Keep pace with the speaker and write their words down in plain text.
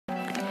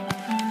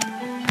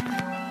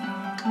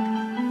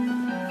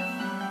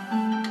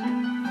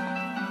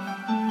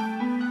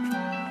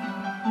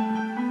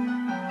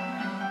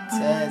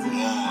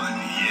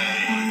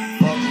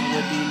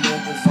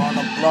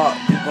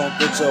gon'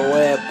 get your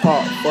ass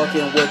popped.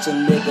 Fucking with your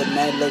nigga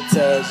named Lil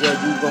Taz, yeah,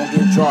 you gon'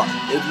 get dropped.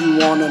 If you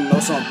wanna know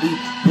some beat,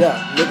 yeah,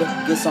 nigga,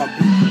 get some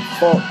beat.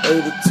 Fuck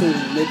 82,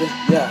 nigga,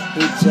 yeah,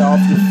 hit you off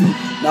your feet,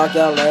 knock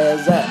y'all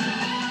ass out.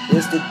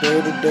 It's the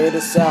dirty, dirty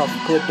South.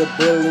 Put the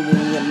bullet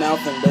in your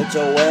mouth and let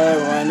your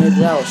ass run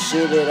it out.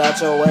 Shit it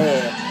out your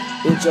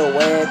ass, hit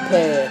your ass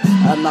pad.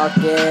 I knock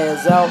your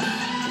ass out,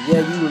 yeah,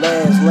 you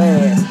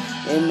last.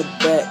 In the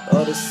back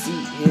of the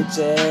seat, hit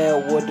your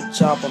ass with the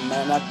chopper,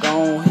 man. I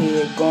go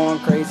ahead, going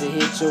crazy,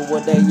 hit you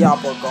with that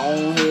yapper.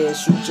 Go ahead,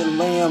 shoot your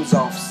limbs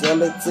off,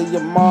 sell it to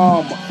your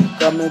mama.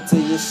 Come into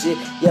your shit,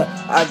 yeah,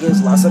 I get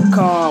lots of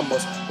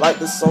commas. Like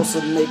the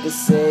Sosa nigga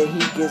said, he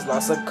gets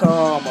lots of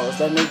commas.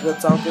 That nigga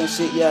talking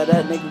shit, yeah,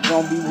 that nigga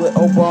gon' be with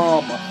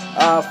Obama.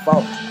 I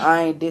thought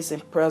I ain't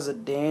dissing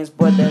presidents,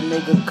 but that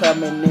nigga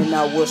coming in,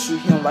 I will shoot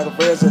him like a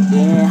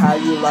president. How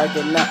you like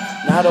it now?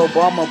 Not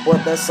Obama,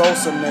 but that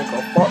Sosa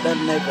nigga. Fuck that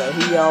nigga,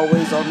 he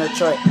always on the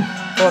track.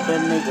 Fuck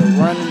that nigga,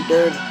 running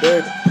dirty.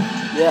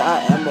 Yeah,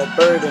 I am a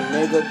birdie,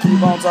 nigga.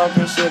 Keep on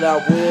talking shit, I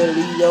will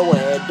leave your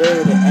ass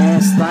dirty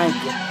and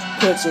stinking.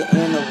 Put you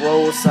in a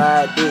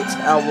roadside ditch,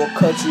 I will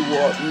cut you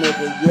up,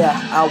 nigga. Yeah,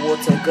 I will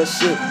take a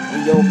shit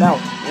in your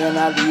mouth and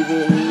I leave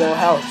it in your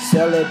house.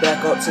 Sell it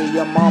back up to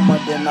your mama,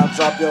 then I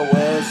drop your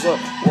ass up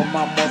with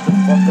my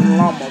motherfucking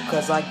llama.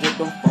 Cause I get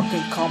them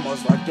fucking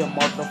commas like your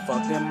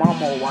motherfucking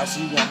mama. Why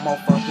she on my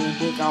fucking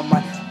dick? I'm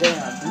like,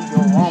 damn, do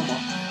your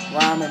mama.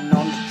 Rhyming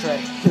on the track,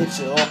 hit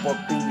you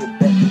up in your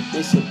back.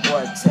 This your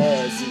boy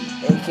Tazzie,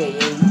 aka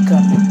you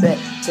coming back.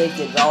 Take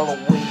it all the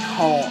way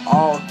home,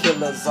 all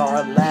killers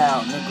are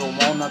allowed.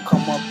 Nigga wanna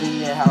come up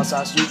in your house,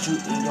 I shoot you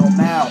in your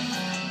mouth.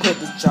 Put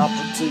the chopper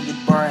to your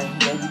brain,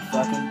 yeah, you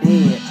fucking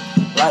dead.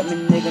 Like me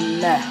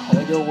nigga now,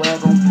 or your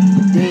ass gon'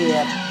 be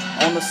dead.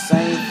 On the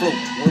same float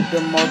with the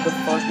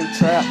motherfucking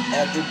trap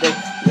at the door.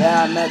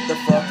 Yeah, I'm at the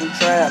fucking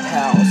trap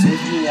house. If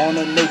you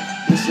wanna know,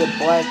 this your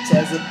boy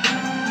Tazzie.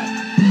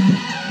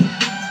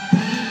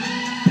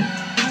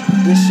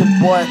 This your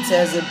boy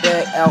Tazzie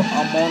back out,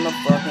 I'm on the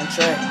fucking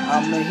track.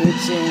 I'ma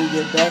hit you in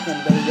your back and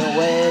lay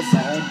your ass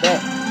on back.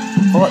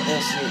 Fuck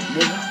that shit,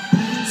 nigga.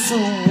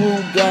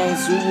 Suru gang,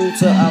 Suru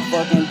till I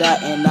fucking die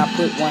and I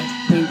put one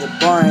in the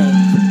brain.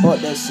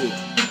 Fuck that shit.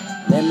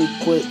 Let me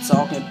quit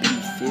talking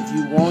beef. If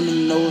you wanna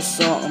know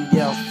something,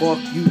 yeah, fuck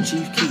you,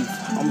 Chief Keef.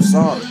 I'm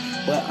sorry,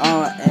 but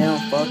I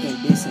am fucking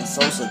dissing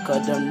Sosa,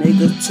 cause them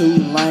niggas too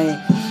lame.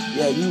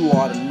 Yeah, you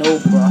oughta know,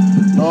 bro.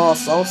 Lord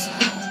Sosa,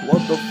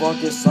 what the fuck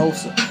is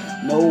Sosa?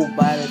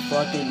 Nobody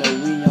fucking know,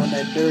 we on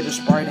that dirty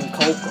Sprite and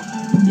Coca.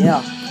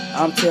 Yeah,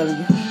 I'm telling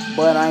you,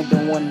 but I ain't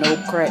doing no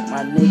crack.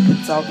 My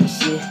nigga talking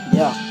shit,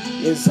 yeah,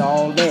 it's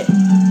all that.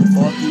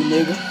 Fuck you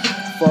nigga,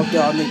 fuck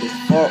y'all niggas,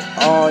 fuck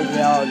all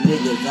y'all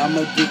niggas.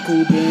 I'ma get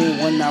cool in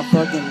when I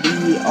fucking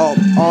leave off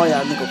all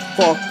y'all niggas.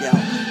 Fuck y'all,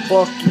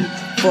 fuck you,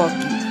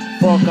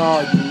 fuck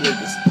all you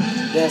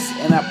niggas. That's,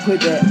 and I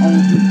put that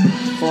on you.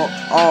 Fuck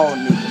all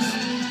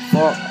niggas,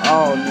 fuck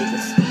all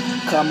niggas.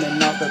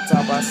 Coming off the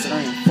top, I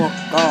scream, fuck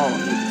all